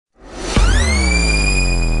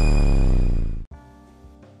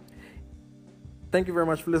Thank you very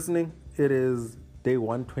much for listening. It is day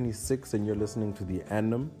 126 and you're listening to the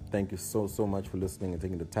Annum. Thank you so much for listening and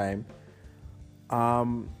taking the time. I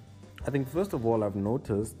think first of all, I've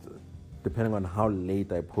noticed, depending on how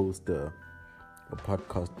late I post a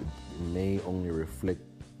podcast, it may only reflect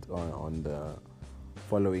on the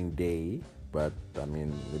following day, but I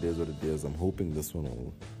mean, it is what it is. I'm hoping this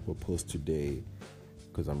one will post today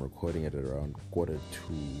because I'm recording it at around quarter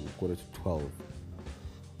to 12.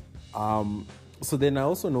 So then I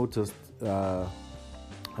also noticed I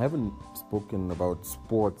haven't spoken about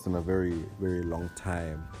sports in a very, very long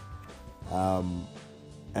time.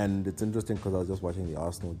 And it's interesting because I was just watching the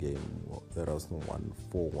Arsenal game that Arsenal won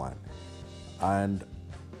 4-1. And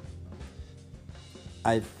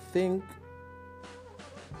I think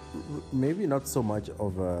maybe not so much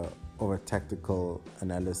of a tactical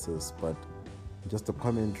analysis, but just a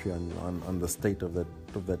commentary on the state of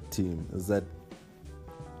that team is that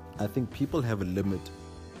I think people have a limit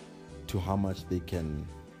to how much they can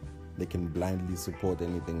blindly support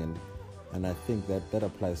anything, and I think that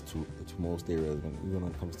applies to most areas, even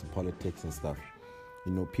when it comes to politics and stuff.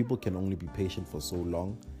 You know, people can only be patient for so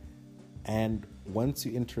long, and once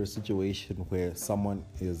you enter a situation where someone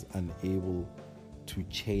is unable to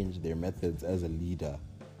change their methods as a leader,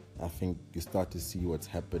 I think you start to see what's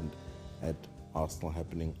happened at Arsenal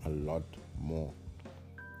happening a lot more.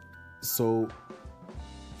 So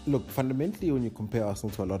look, fundamentally, when you compare Arsenal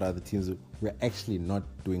to a lot of other teams, we're actually not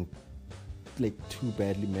doing too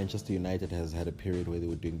badly. Manchester United has had a period where they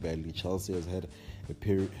were doing badly. Chelsea has had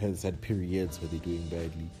periods where they're doing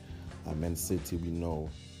badly. Man City, we know.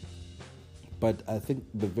 But I think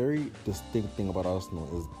the very distinct thing about Arsenal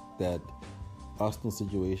is that Arsenal's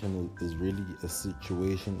situation is really a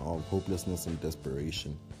situation of hopelessness and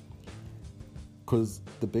desperation. Because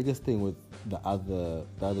the biggest thing with the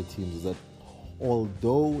other teams is that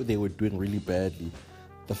although they were doing really badly,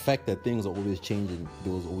 the fact that things are always changing,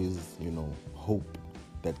 there was always, hope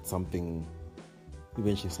that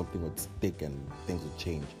eventually something would stick and things would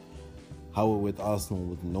change. However, with Arsenal,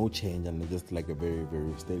 with no change and just like a very,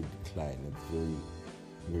 very steady decline, it's very,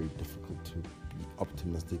 very difficult to be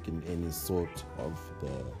optimistic in any sort of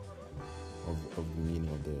the meaning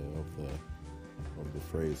of the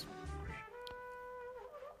phrase.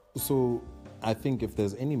 So I think if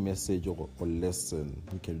there's any message or lesson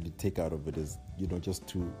you can really take out of it is, just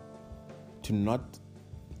to not...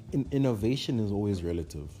 Innovation is always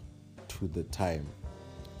relative to the time.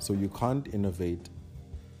 So you can't innovate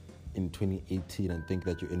in 2018 and think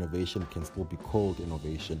that your innovation can still be called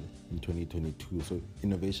innovation in 2022. So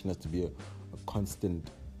innovation has to be a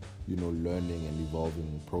constant, learning and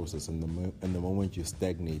evolving process. And the moment you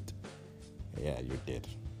stagnate, you're dead.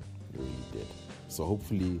 You're really dead. So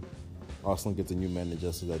hopefully Arsenal gets a new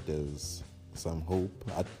manager so that there's some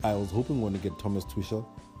hope. I was hoping we were going to get Thomas Tuchel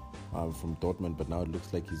from Dortmund, but now it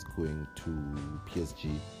looks like he's going to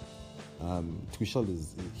PSG. Tuchel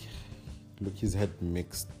he's had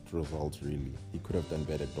mixed results really. He could have done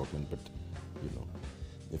better at Dortmund, but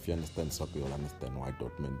if you understand soccer, you'll understand why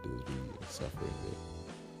Dortmund is really suffering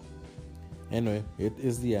there. Anyway, it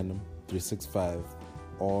is the Annum 365.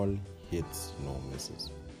 All hits, no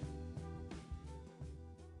misses.